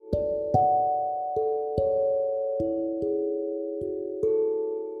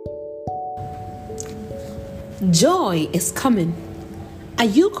Joy is coming. Are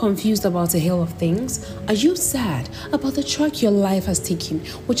you confused about the hill of things? Are you sad about the track your life has taken,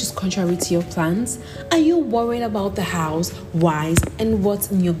 which is contrary to your plans? Are you worried about the house, wives, and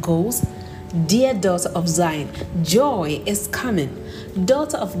what's in your goals? Dear daughter of Zion, joy is coming.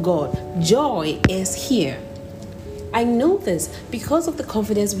 Daughter of God, joy is here. I know this because of the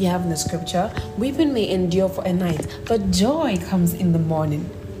confidence we have in the scripture. Weeping may endure for a night, but joy comes in the morning.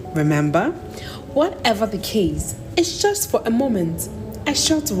 Remember, whatever the case, it's just for a moment, a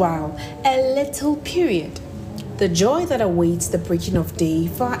short while, a little period. The joy that awaits the breaking of day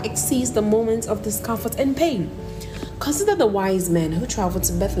far exceeds the moments of discomfort and pain. Consider the wise men who traveled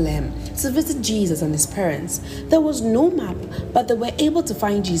to Bethlehem to visit Jesus and his parents. There was no map, but they were able to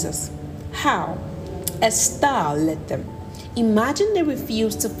find Jesus. How? A star led them. Imagine they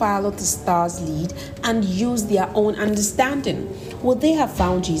refused to follow the star's lead and use their own understanding. Would they have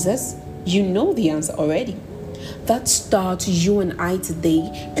found Jesus? You know the answer already. That star to you and I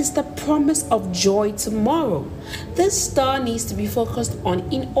today is the promise of joy tomorrow. This star needs to be focused on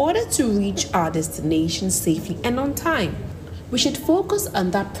in order to reach our destination safely and on time. We should focus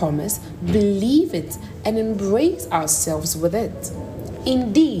on that promise, believe it, and embrace ourselves with it.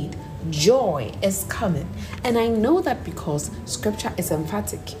 Indeed, joy is coming, and I know that because scripture is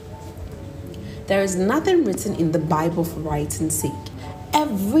emphatic. There is nothing written in the Bible for writing's sake.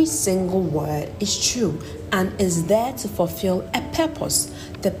 Every single word is true and is there to fulfill a purpose,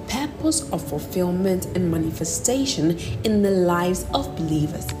 the purpose of fulfillment and manifestation in the lives of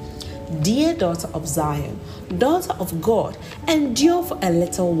believers. Dear daughter of Zion, daughter of God, endure for a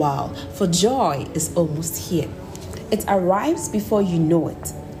little while, for joy is almost here. It arrives before you know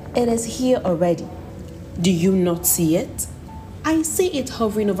it. It is here already. Do you not see it? I see it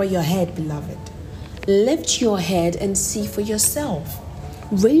hovering over your head, beloved. Lift your head and see for yourself.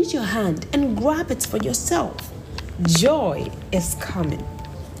 Raise your hand and grab it for yourself. Joy is coming.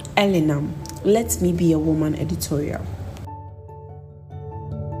 Elinam, Let Me Be a Woman editorial.